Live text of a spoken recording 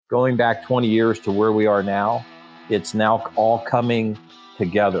going back 20 years to where we are now, it's now all coming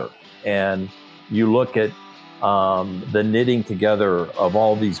together. And you look at the knitting together of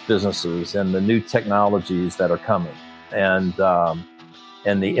all these businesses and the new technologies that are coming, and the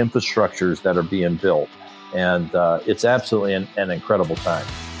infrastructures that are being built. And it's absolutely an incredible time.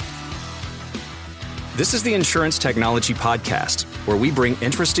 This is the Insurance Technology Podcast, where we bring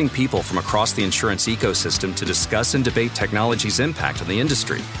interesting people from across the insurance ecosystem to discuss and debate technology's impact on the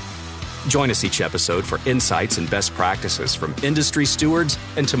industry. Join us each episode for insights and best practices from industry stewards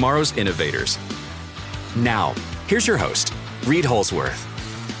and tomorrow's innovators. Now, here's your host, Reid Holsworth.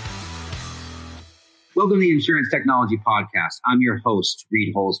 Welcome to the Insurance Technology Podcast. I'm your host,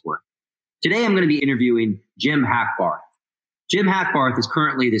 Reid Holsworth. Today, I'm going to be interviewing Jim Hackbarth. Jim Hackbarth is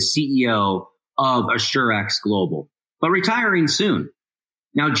currently the CEO of Assurex Global, but retiring soon.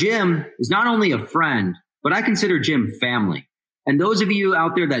 Now, Jim is not only a friend, but I consider Jim family. And those of you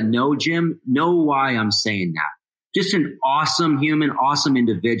out there that know Jim know why I'm saying that. Just an awesome human, awesome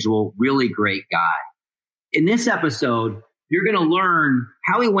individual, really great guy. In this episode, you're going to learn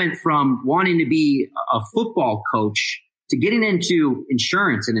how he went from wanting to be a football coach to getting into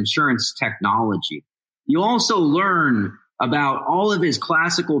insurance and insurance technology. You also learn about all of his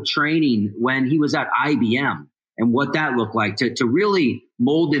classical training when he was at IBM and what that looked like to really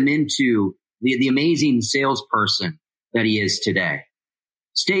mold him into the amazing salesperson that he is today.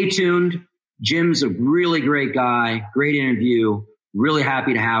 Stay tuned. Jim's a really great guy, great interview. Really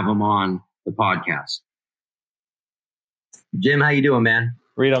happy to have him on the podcast. Jim, how you doing, man?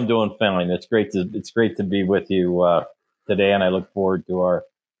 Reid, I'm doing fine. It's great to be with you today, and I look forward to our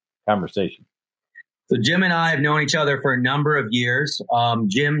conversation. So Jim and I have known each other for a number of years.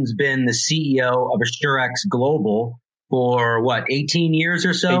 Jim's been the CEO of Assurex Global for 18 years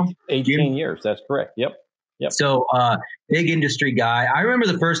or so? 18 years. That's correct. Yep. So big industry guy. I remember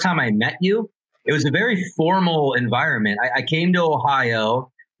the first time I met you, it was a very formal environment. I came to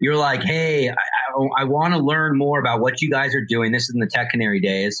Ohio. You're like, hey, I want to learn more about what you guys are doing. This is in the Tech Canary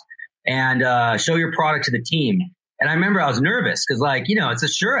days, and show your product to the team. And I remember I was nervous because, it's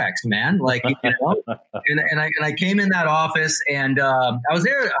Assurex, man. And I came in that office, and I was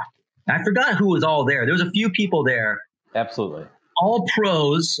there. I forgot who was all there. There was a few people there. Absolutely. All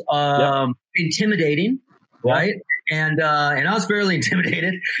pros, intimidating, right? And I was fairly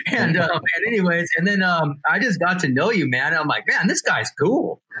intimidated. And anyways, and then I just got to know you, man. I'm like, man, this guy's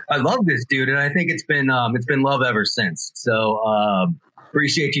cool. I love this dude, and I think it's been love ever since. So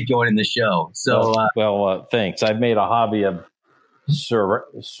appreciate you joining the show. So thanks. I've made a hobby of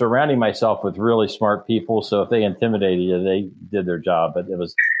surrounding myself with really smart people. So if they intimidated you, they did their job.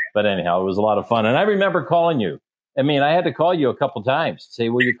 But anyhow, it was a lot of fun. And I remember calling you. I mean, I had to call you a couple times to say,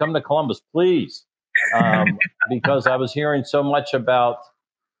 will you come to Columbus, please? Because I was hearing so much about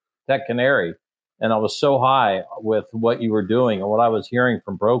Tech Canary, and I was so high with what you were doing and what I was hearing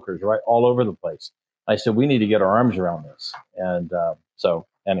from brokers right all over the place. I said, we need to get our arms around this. And so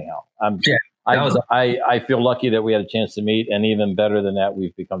anyhow, I feel lucky that we had a chance to meet, and even better than that,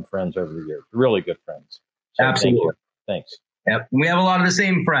 we've become friends over the years, really good friends. So absolutely. Thanks. Yep. We have a lot of the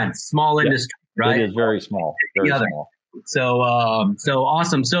same friends, small industry, right? It is very small. Very small. So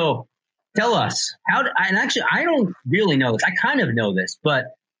awesome. So tell us I don't really know this. I kind of know this, but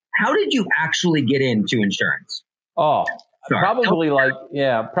how did you actually get into insurance? Oh, probably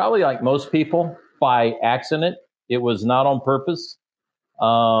like most people, by accident. It was not on purpose.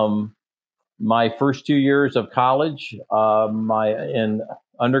 My first 2 years of college, in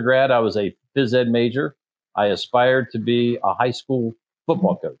undergrad, I was a phys ed major. I aspired to be a high school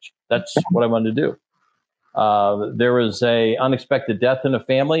football coach. That's what I wanted to do. There was a unexpected death in the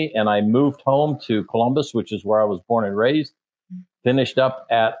family, and I moved home to Columbus, which is where I was born and raised, finished up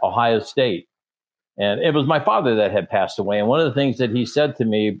at Ohio State. And it was my father that had passed away. And one of the things that he said to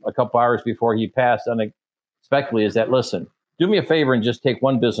me a couple hours before he passed unexpectedly is that, listen, do me a favor and just take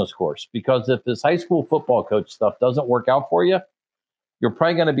one business course, because if this high school football coach stuff doesn't work out for you, you're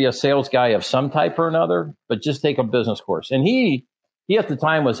probably going to be a sales guy of some type or another, but just take a business course. And he at the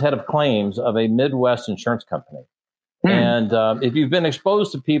time was head of claims of a Midwest insurance company. And if you've been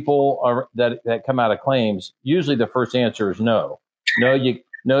exposed to people that come out of claims, usually the first answer is no.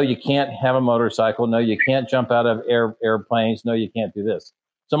 No, you can't have a motorcycle. No, you can't jump out of airplanes. No, you can't do this.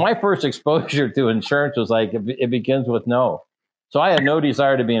 So my first exposure to insurance was like, it begins with no. So I had no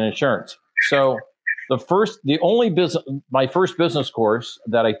desire to be in insurance. So my first business course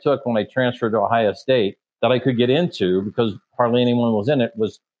that I took when I transferred to Ohio State that I could get into, because hardly anyone was in it,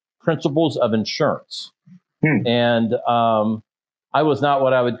 was Principles of Insurance. And I was not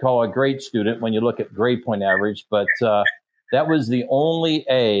what I would call a great student when you look at grade point average, but That was the only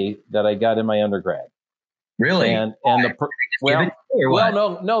A that I got in my undergrad. Really? No,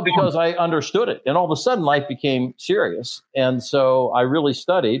 because I understood it. And all of a sudden life became serious. And so I really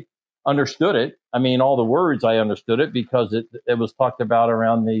studied, understood it. I mean, all the words I understood it because it was talked about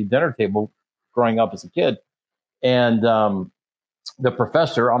around the dinner table growing up as a kid. And the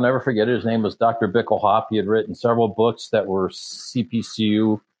professor, I'll never forget it, his name was Dr. Bickelhoff. He had written several books that were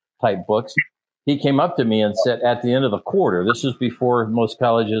CPCU type books. He came up to me and said at the end of the quarter, this is before most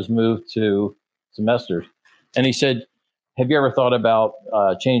colleges moved to semesters, and he said, have you ever thought about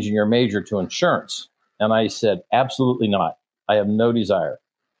changing your major to insurance? And I said, absolutely not. I have no desire.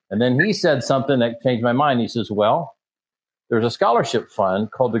 And then he said something that changed my mind. He says, well, there's a scholarship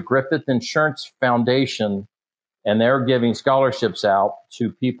fund called the Griffith Insurance Foundation, and they're giving scholarships out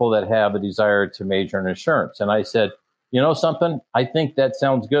to people that have a desire to major in insurance. And I said, you know something? I think that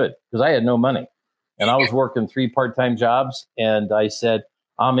sounds good, because I had no money. And I was working 3 part-time jobs, and I said,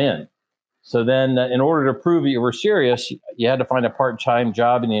 I'm in. So then in order to prove that you were serious, you had to find a part-time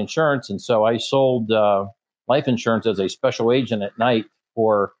job in the insurance. And so I sold life insurance as a special agent at night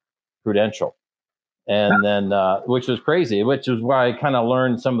for Prudential. And then, which was crazy, which is why I kind of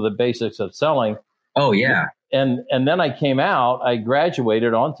learned some of the basics of selling. Oh, yeah. And then I came out, I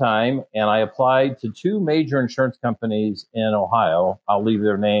graduated on time, and I applied to 2 major insurance companies in Ohio. I'll leave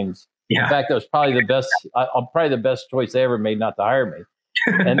their names. Yeah. In fact, that was probably the best choice they ever made not to hire me.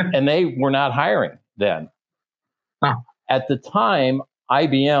 And they were not hiring then. Huh. At the time,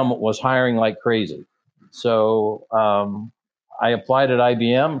 IBM was hiring like crazy. So I applied at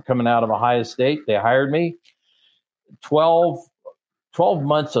IBM coming out of Ohio State. They hired me. 12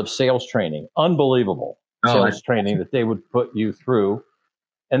 months of sales training. Unbelievable sales training that they would put you through.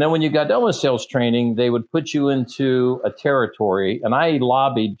 And then when you got done with sales training, they would put you into a territory. And I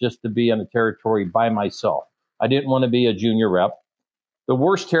lobbied just to be in a territory by myself. I didn't want to be a junior rep. The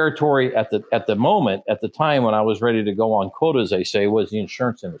worst territory at the time when I was ready to go on quota, as they say, was the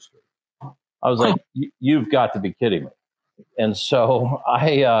insurance industry. I was like, you've got to be kidding me. And so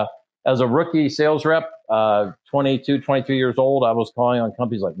I, as a rookie sales rep, 22, 23 years old, I was calling on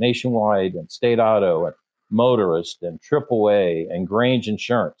companies like Nationwide and State Auto and Motorist and AAA and Grange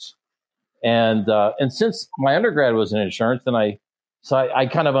Insurance. And since my undergrad was in insurance, then I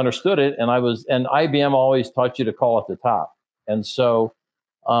kind of understood it. And IBM always taught you to call at the top. And so,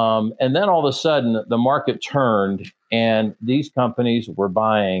 and then all of a sudden the market turned and these companies were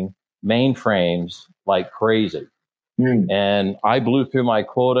buying mainframes like crazy. And I blew through my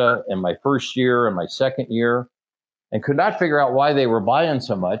quota in my first year and my second year and could not figure out why they were buying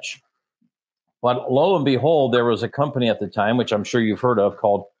so much. But lo and behold, there was a company at the time, which I'm sure you've heard of,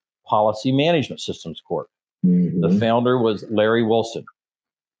 called Policy Management Systems Corp. Mm-hmm. The founder was Larry Wilson.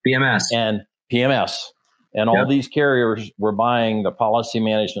 PMS. And all these carriers were buying the policy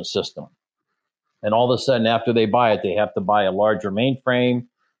management system. And all of a sudden, after they buy it, they have to buy a larger mainframe,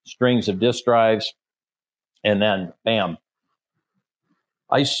 strings of disk drives, and then, bam.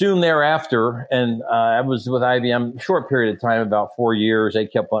 I soon thereafter, and I was with IBM a short period of time, about 4 years. They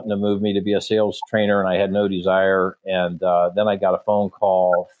kept wanting to move me to be a sales trainer, and I had no desire. And then I got a phone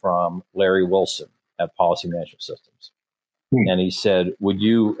call from Larry Wilson at Policy Management Systems. And he said, would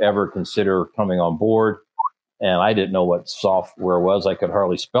you ever consider coming on board? And I didn't know what software was. I could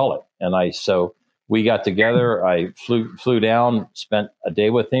hardly spell it. So we got together. I flew down, spent a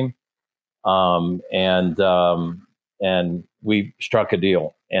day with him. And we struck a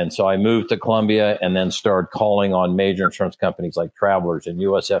deal. And so I moved to Columbia and then started calling on major insurance companies like Travelers and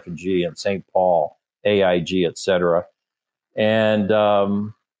USF&G and St. Paul, AIG, et cetera. And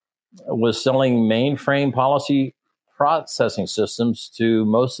was selling mainframe policy processing systems to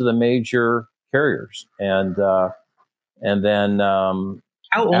most of the major carriers. And then how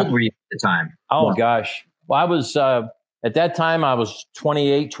old were you at the time? Oh, gosh. Well, I was at that time, I was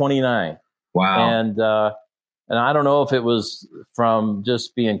 28, 29. Wow. And I don't know if it was from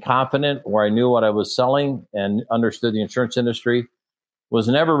just being confident or I knew what I was selling and understood the insurance industry. Was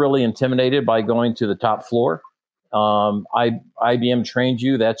never really intimidated by going to the top floor. IBM trained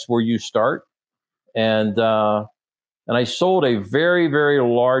you. That's where you start. And I sold a very, very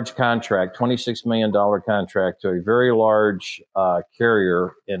large contract, $26 million contract to a very large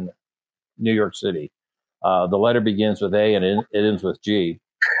carrier in New York City. The letter begins with A and it ends with G.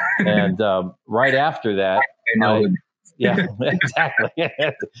 And right after that, yeah, exactly.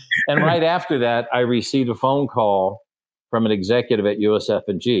 And right after that, I received a phone call from an executive at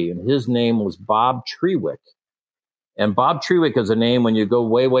USF&G, and his name was Bob Trewick. And Bob Trewick is a name when you go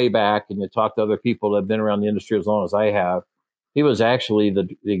way, way back and you talk to other people that have been around the industry as long as I have. He was actually the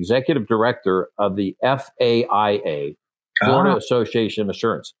executive director of the FAIA, Florida Association of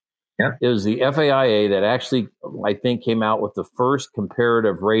Insurance. Yep. It was the FAIA that actually, I think, came out with the first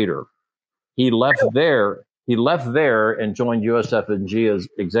comparative rater. He left there and joined USF&G as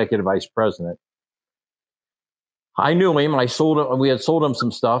executive vice president. I knew him. We had sold him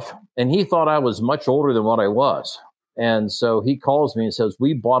some stuff, and he thought I was much older than what I was. And so he calls me and says,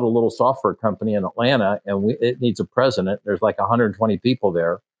 we bought a little software company in Atlanta, and it needs a president. There's like 120 people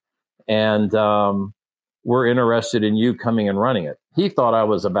there. And we're interested in you coming and running it. He thought I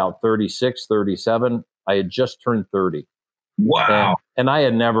was about 36, 37. I had just turned 30. Wow. And I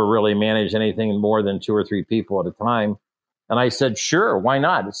had never really managed anything more than 2 or 3 people at a time. And I said, sure, why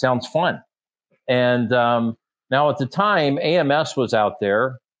not? It sounds fun. And now at the time, AMS was out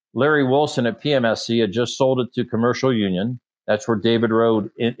there. Larry Wilson at PMSC had just sold it to Commercial Union. That's where David Rowe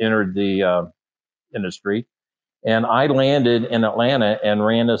entered the industry. And I landed in Atlanta and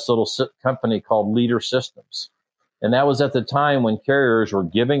ran this little company called Leader Systems. And that was at the time when carriers were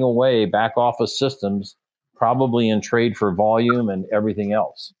giving away back office systems, probably in trade for volume and everything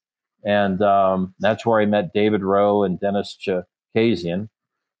else. And that's where I met David Rowe and Dennis Chakazian.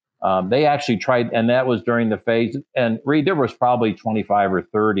 They actually tried, and that was during the phase. And Reid, there was probably 25 or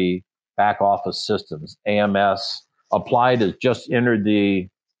 30 back office systems. AMS, Applied has just entered the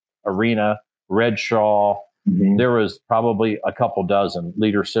arena. Redshaw. Mm-hmm. There was probably a couple dozen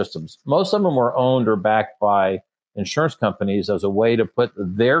Leader Systems. Most of them were owned or backed by insurance companies as a way to put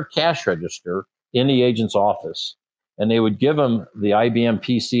their cash register in the agent's office. And they would give them the IBM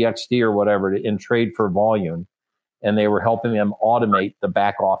PCXD or whatever in trade for volume. And they were helping them automate the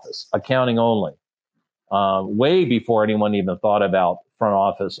back office, accounting only, way before anyone even thought about front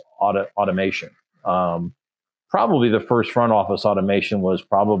office automation. Probably the first front office automation was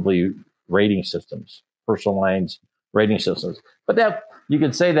probably rating systems, personal lines rating systems. But that you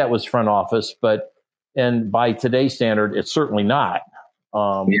could say that was front office, and by today's standard, it's certainly not.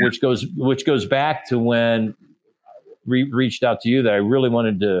 Which goes back to when we reached out to you that I really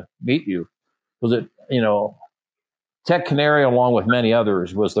wanted to meet you. Was it, Tech Canary, along with many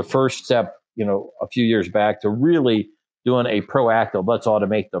others, was the first step, a few years back to really doing a proactive, let's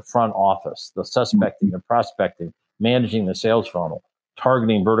automate the front office, the suspecting, the prospecting, managing the sales funnel,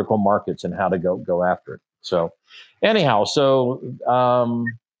 targeting vertical markets and how to go after it. So anyhow,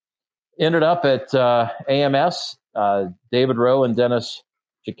 ended up at AMS. David Rowe and Dennis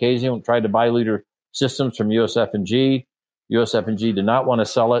Chakazian tried to buy Leader Systems from USF&G. USF&G did not want to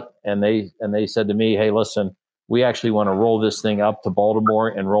sell it. And they said to me, hey, listen, we actually want to roll this thing up to Baltimore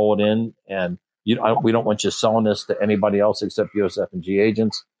and roll it in. And we don't want you selling this to anybody else except USF&G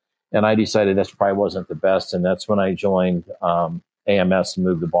agents. And I decided that probably wasn't the best. And that's when I joined AMS and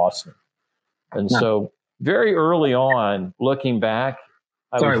moved to Boston. And so very early on, looking back,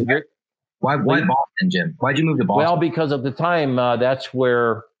 why Boston, Jim? Why'd you move to Boston? Well, because at the time, that's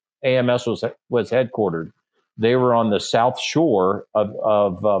where AMS was headquartered. They were on the South Shore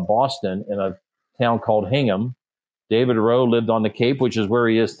of Boston in a town called Hingham. David Rowe lived on the Cape, which is where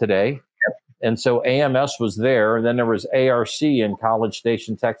he is today. Yep. And so AMS was there. And then there was ARC in College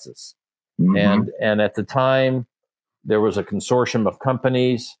Station, Texas. Mm-hmm. And at the time, there was a consortium of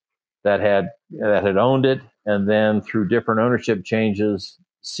companies that had owned it. And then through different ownership changes,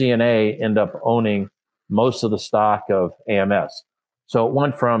 CNA ended up owning most of the stock of AMS. So it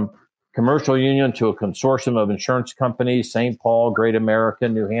went from Commercial Union to a consortium of insurance companies, St. Paul, Great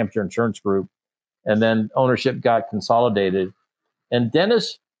American, New Hampshire Insurance Group. And then ownership got consolidated. And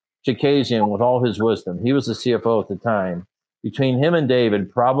Dennis Chakazian, with all his wisdom, he was the CFO at the time. Between him and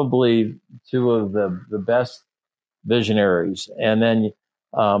David, probably two of the best visionaries. And then,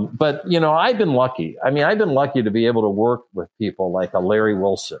 but I've been lucky. I've been lucky to be able to work with people like a Larry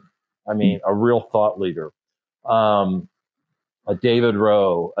Wilson. A real thought leader. A David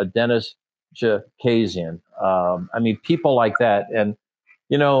Rowe, a Dennis Chakazian. People like that. And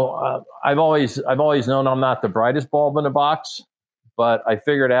I've always known I'm not the brightest bulb in the box, but I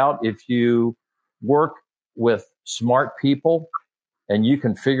figured out if you work with smart people and you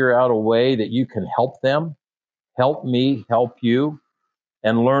can figure out a way that you can help them, help me, help you,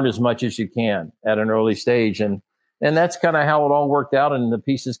 and learn as much as you can at an early stage. And that's kind of how it all worked out, and the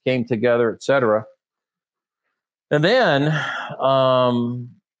pieces came together, et cetera. And then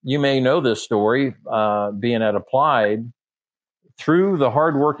you may know this story, being at Applied, through the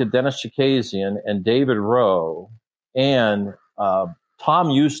hard work of Dennis Chakazian and David Rowe and Tom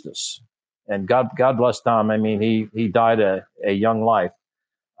Eustace, and God bless Tom. He died a young life,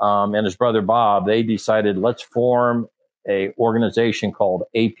 and his brother Bob. They decided, let's form a organization called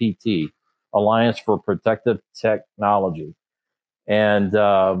APT, Alliance for Protective Technology. And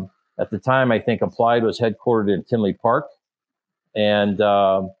at the time, I think Applied was headquartered in Tinley Park, And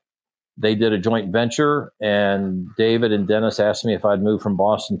they did a joint venture, and David and Dennis asked me if I'd move from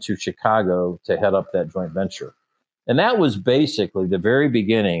Boston to Chicago to head up that joint venture. And that was basically the very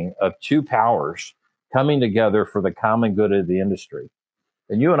beginning of two powers coming together for the common good of the industry.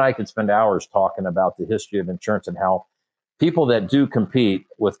 And you and I could spend hours talking about the history of insurance and how people that do compete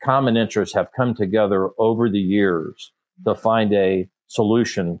with common interests have come together over the years to find a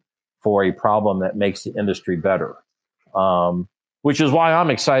solution for a problem that makes the industry better. Which is why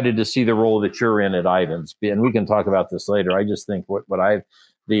I'm excited to see the role that you're in at Ivans. And we can talk about this later. I just think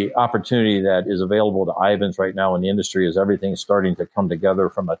the opportunity that is available to Ivans right now in the industry is everything starting to come together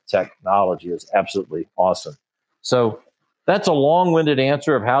from a technology is absolutely awesome. So that's a long-winded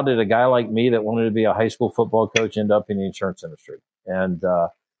answer of how did a guy like me that wanted to be a high school football coach end up in the insurance industry. And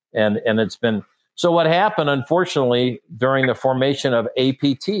it's been, so what happened, unfortunately, during the formation of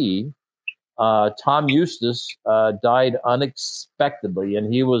APT, Tom Eustace died unexpectedly,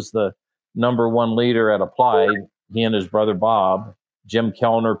 and he was the number one leader at Applied. He and his brother Bob, Jim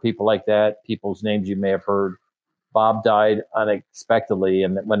Kellner, people like that, people's names you may have heard. Bob died unexpectedly,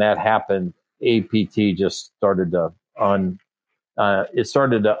 and when that happened, APT just started to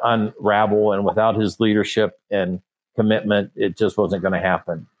unravel, and without his leadership and commitment, it just wasn't going to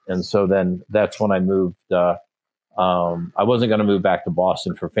happen. And so then that's when I moved. I wasn't going to move back to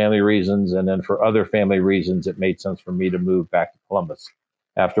Boston for family reasons. And then for other family reasons, it made sense for me to move back to Columbus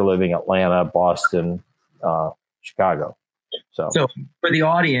after living Atlanta, Boston, Chicago. So for the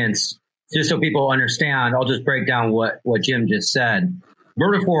audience, just so people understand, I'll just break down what Jim just said.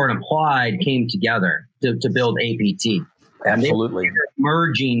 Vertafore and Applied came together to build APT. Absolutely. And they were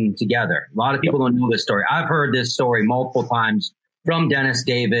merging together. A lot of people don't know this story. I've heard this story multiple times from Dennis,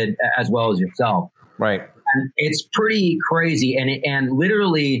 David, as well as yourself. Right. And it's pretty crazy. And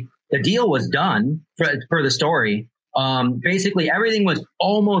literally the deal was done for the story. Basically everything was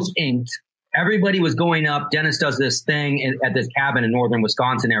almost inked. Everybody was going up. Dennis does this thing at this cabin in northern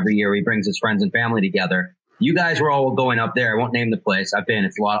Wisconsin every year. He brings his friends and family together. You guys were all going up there. I won't name the place. I've been.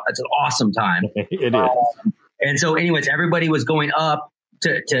 It's an awesome time. It is. And so anyways, everybody was going up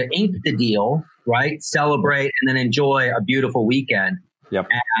to ink the deal, right? Celebrate and then enjoy a beautiful weekend. Yep.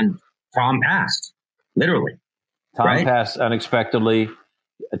 And Tom passed, literally. Tom passed unexpectedly.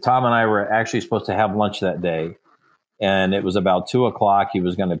 Tom and I were actually supposed to have lunch that day. And it was about 2:00. He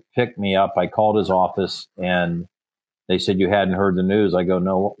was going to pick me up. I called his office and they said, "You hadn't heard the news." I go,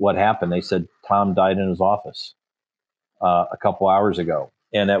 "No, what happened?" They said, "Tom died in his office a couple hours ago."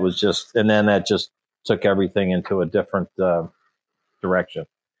 And that was then that just took everything into a different direction.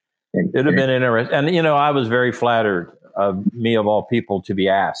 It would have been interesting. And, I was very flattered, me of all people, to be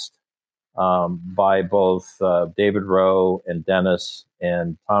asked by both David Rowe and Dennis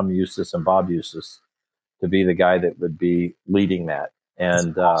and Tom Eustace and Bob Eustace to be the guy that would be leading that.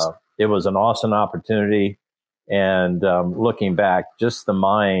 And awesome. It was an awesome opportunity. And looking back, just the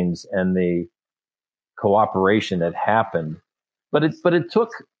minds and the cooperation that happened. But it took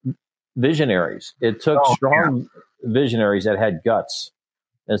visionaries. It took strong visionaries that had guts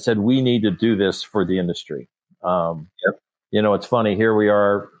and said, we need to do this for the industry. Yep. It's funny. Here we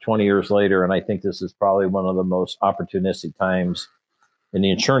are 20 years later, and I think this is probably one of the most opportunistic times in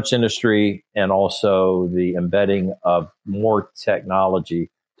the insurance industry and also the embedding of more technology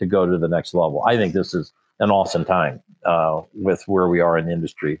to go to the next level. I think this is an awesome time with where we are in the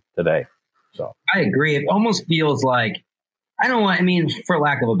industry today. So I agree. It almost feels like, for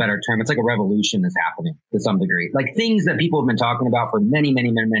lack of a better term, it's like a revolution is happening to some degree. Like things that people have been talking about for many,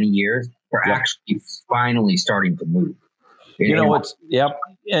 many, many, many years are actually finally starting to move. Yep.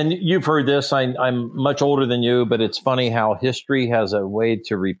 And you've heard this. I'm much older than you, but it's funny how history has a way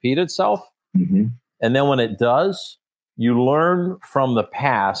to repeat itself. Mm-hmm. And then when it does, you learn from the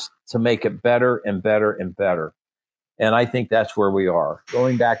past to make it better and better and better. And I think that's where we are.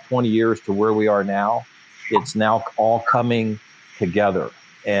 Going back 20 years to where we are now, it's now all coming together.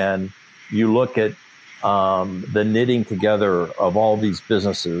 And you look at the knitting together of all these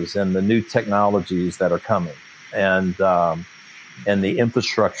businesses and the new technologies that are coming and the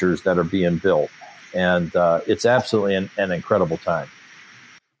infrastructures that are being built. And it's absolutely an incredible time.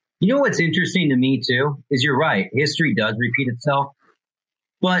 You know what's interesting to me, too, is you're right. History does repeat itself.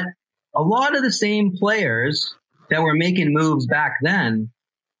 But a lot of the same players that were making moves back then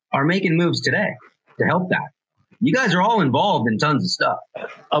are making moves today to help that. You guys are all involved in tons of stuff.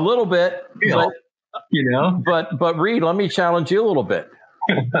 A little bit, but Reid, let me challenge you a little bit.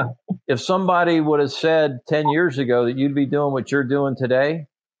 If somebody would have said 10 years ago that you'd be doing what you're doing today,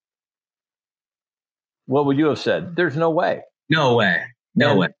 what would you have said? There's no way. No way.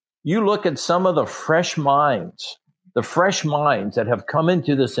 No way. You look at some of the fresh minds the fresh minds that have come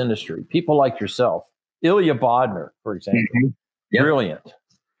into this industry, people like yourself, Ilya Bodner, for example, Yep. brilliant,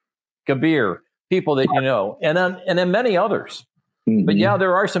 Kabir, people that you know, and then many others. But yeah,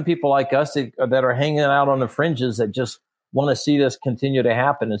 there are some people like us that are hanging out on the fringes that just want to see this continue to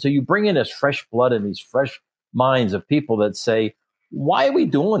happen. And so you bring in this fresh blood and these fresh minds of people that say, why are we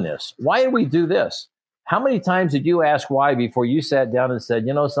doing this? Why do we do this? How many times did you ask why before you sat down and said,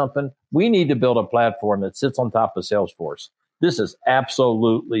 you know something, we need to build a platform that sits on top of Salesforce? This is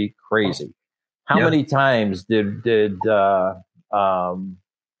absolutely crazy. How many times did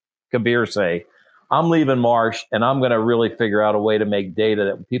Kabir say, I'm leaving Marsh and I'm going to really figure out a way to make data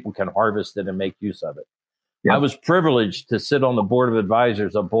that people can harvest it and make use of it? I was privileged to sit on the board of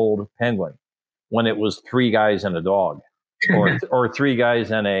advisors of Bold Penguin when it was 3 guys and a dog, or 3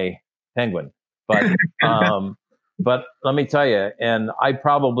 guys and a penguin. But let me tell you, and I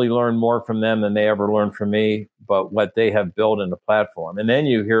probably learned more from them than they ever learned from me, but what they have built in the platform. And then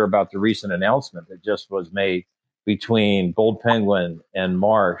you hear about the recent announcement that just was made between Bold Penguin and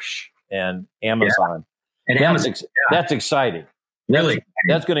Marsh and Amazon. And that's exciting. Really?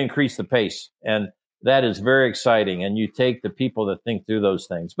 That's going to increase the pace. And that is very exciting. And you take the people that think through those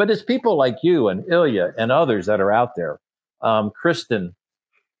things. But it's people like you and Ilya and others that are out there. Kristen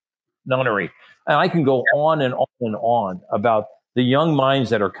Nunnery. And I can go on and on and on about the young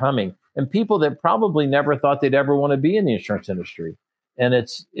minds that are coming and people that probably never thought they'd ever want to be in the insurance industry. And it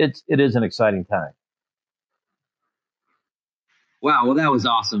is an exciting time. Wow. Well, that was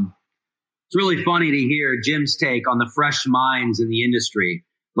awesome. It's really funny to hear Jim's take on the fresh minds in the industry,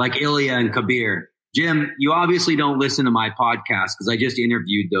 like Ilya and Kabir. Jim, you obviously don't listen to my podcast because I just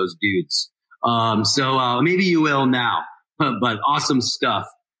interviewed those dudes. So maybe you will now, but awesome stuff.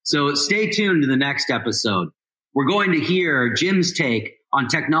 So stay tuned to the next episode. We're going to hear Jim's take on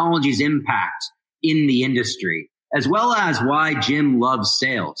technology's impact in the industry, as well as why Jim loves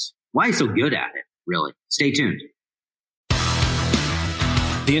sales, why he's so good at it, really. Stay tuned.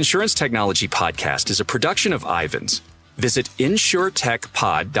 The Insurance Technology Podcast is a production of Ivans. Visit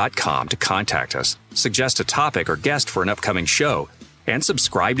insurtechpod.com to contact us, suggest a topic or guest for an upcoming show, and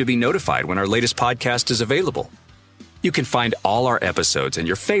subscribe to be notified when our latest podcast is available. You can find all our episodes in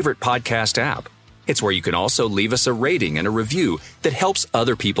your favorite podcast app. It's where you can also leave us a rating and a review that helps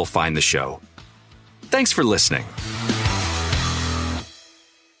other people find the show. Thanks for listening.